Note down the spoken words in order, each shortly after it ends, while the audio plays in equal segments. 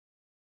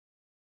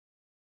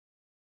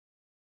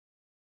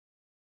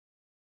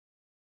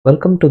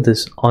Welcome to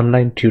this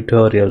online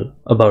tutorial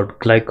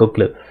about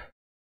GlycoGlyph.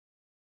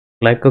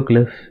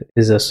 GlycoGlyph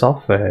is a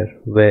software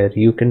where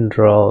you can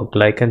draw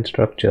glycan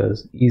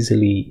structures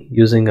easily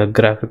using a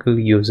graphical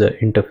user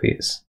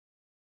interface.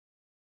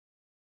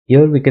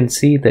 Here we can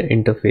see the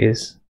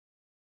interface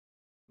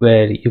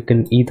where you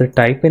can either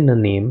type in a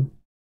name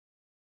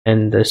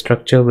and the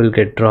structure will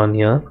get drawn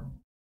here,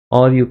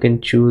 or you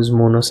can choose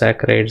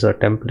monosaccharides or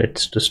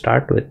templates to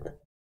start with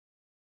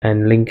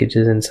and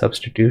linkages and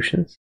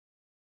substitutions,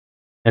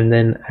 and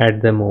then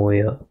add them over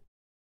here.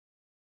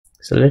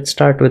 So let's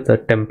start with a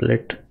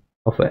template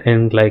of an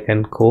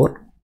N-glycan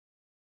core,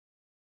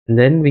 and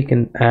then we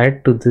can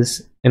add to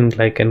this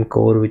N-glycan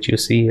core which you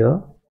see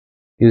here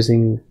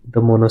using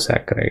the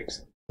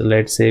monosaccharides. So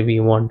let's say we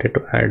wanted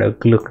to add a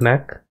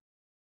glucanac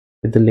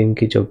with the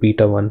linkage of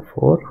beta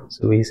 1,4,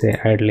 so we say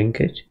add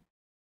linkage.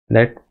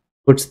 That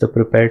puts the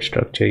prepared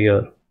structure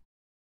here.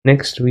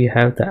 Next we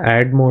have the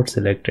add mode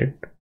selected.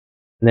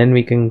 Then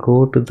we can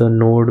go to the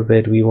node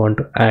where we want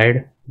to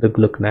add the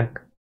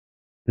glucanac,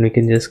 and we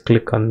can just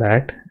click on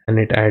that and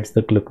it adds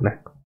the glucanac.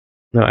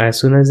 Now as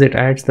soon as it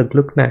adds the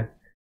glucanac,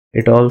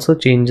 it also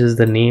changes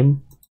the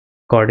name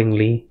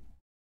accordingly,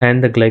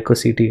 and the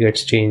Glycocity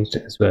gets changed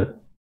as well.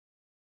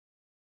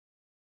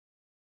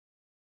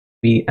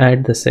 We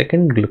add the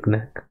second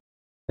glucanac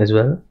as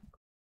well.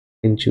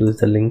 You can choose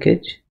the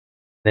linkage,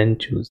 then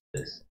choose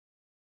this.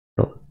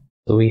 So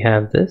we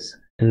have this,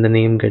 and the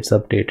name gets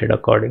updated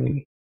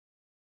accordingly.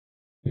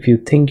 If you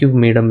think you've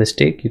made a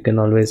mistake, you can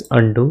always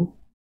undo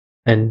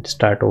and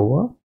start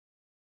over,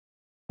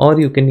 or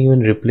you can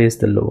even replace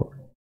the logo.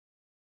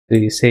 So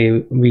you say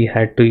we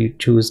had to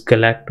choose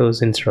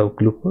galactose instead of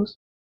glucose.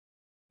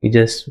 We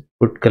just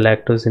put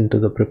galactose into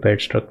the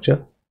prepared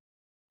structure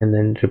and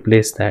then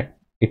replace that.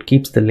 It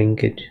keeps the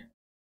linkage.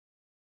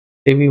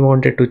 Say we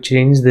wanted to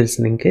change this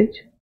linkage,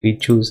 we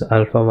choose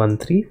alpha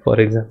 13 for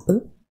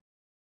example.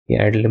 We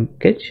add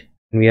linkage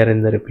and we are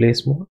in the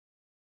replace mode.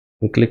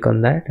 We click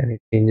on that and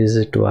it changes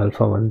it to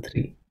alpha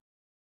 13.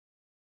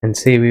 And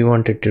say we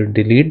wanted to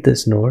delete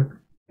this node,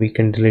 we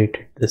can delete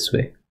it this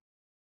way.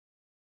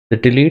 The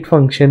delete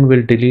function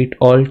will delete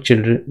all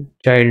child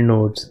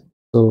nodes.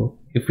 So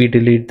if we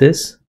delete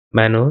this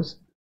manos,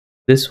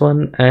 this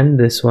one and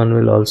this one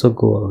will also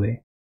go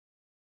away,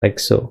 like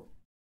so.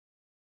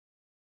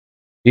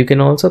 You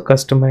can also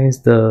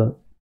customize the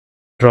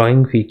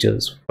drawing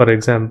features. For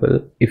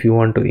example, if you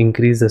want to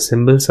increase the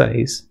symbol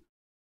size,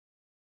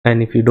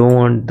 and if you don't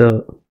want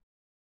the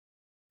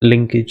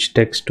linkage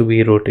text to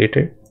be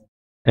rotated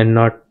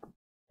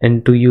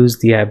and to use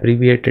the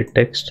abbreviated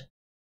text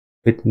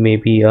with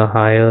maybe a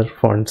higher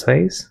font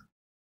size,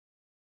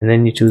 and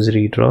then you choose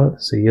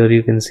redraw. So here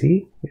you can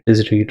see it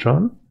is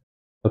redrawn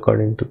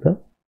according to the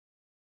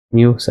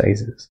new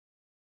sizes.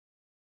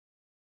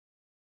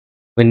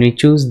 When we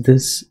choose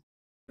this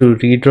to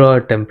redraw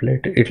a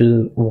template, it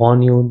will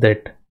warn you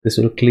that this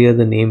will clear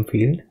the name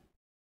field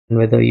and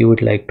whether you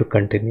would like to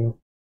continue.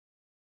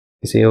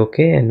 You say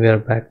OK, and we are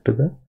back to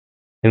the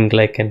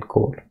N-glycan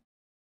core.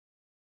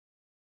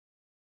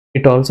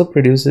 It also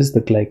produces the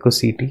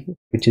Glycocity,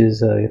 which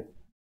is a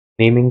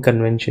naming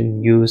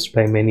convention used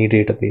by many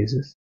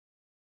databases.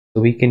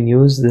 So we can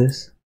use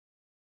this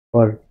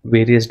for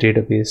various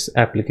database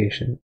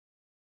applications.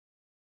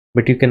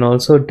 But you can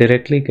also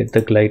directly get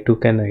the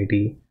glycocan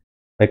ID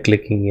by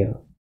clicking here.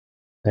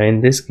 Now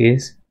in this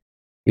case,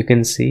 you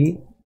can see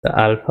the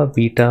alpha,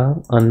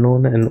 beta,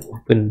 unknown and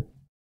open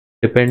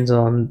depends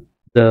on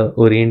the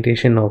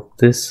orientation of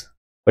this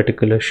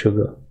particular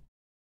sugar.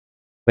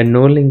 When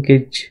no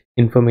linkage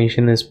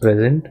information is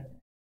present,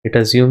 it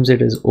assumes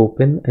it is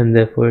open and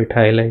therefore it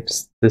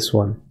highlights this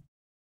one.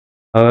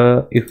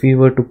 If we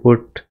were to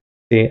put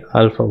say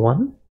alpha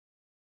 1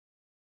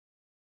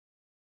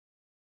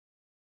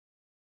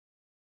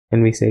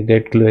 and we say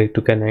get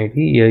glycocan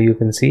ID, here you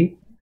can see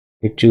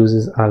it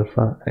chooses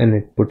alpha and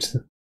it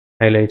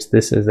highlights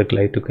this as the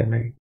glycocan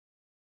ID.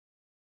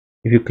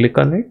 If you click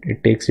on it,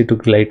 it takes you to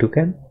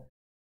glycocan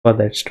for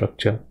that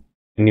structure,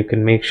 and you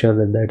can make sure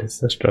that that is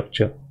the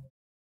structure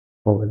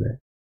over there.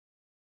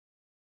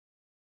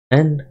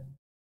 And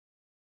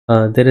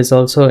there is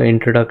also an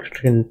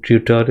introduction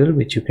tutorial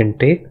which you can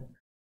take,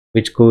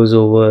 which goes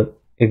over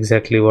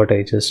exactly what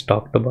I just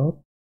talked about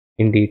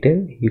in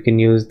detail. You can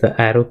use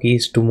the arrow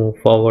keys to move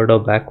forward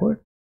or backward,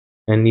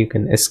 and you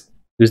can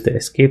use the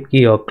escape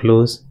key or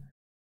close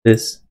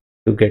this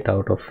to get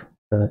out of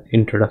the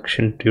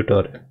introduction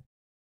tutorial.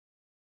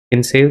 You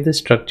can save this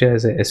structure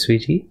as a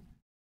SVG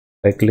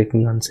by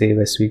clicking on save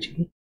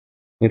SVG.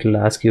 It will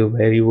ask you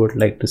where you would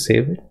like to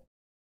save it,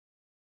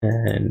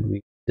 and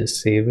we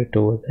just save it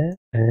over there,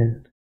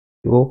 and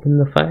you open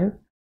the file,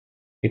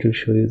 it will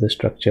show you the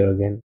structure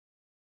again.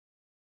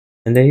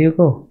 And there you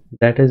go.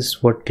 That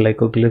is what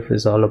GlycoGlyph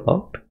is all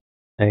about.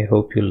 I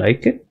hope you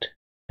like it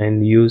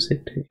and use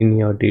it in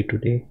your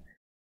day-to-day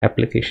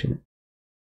application.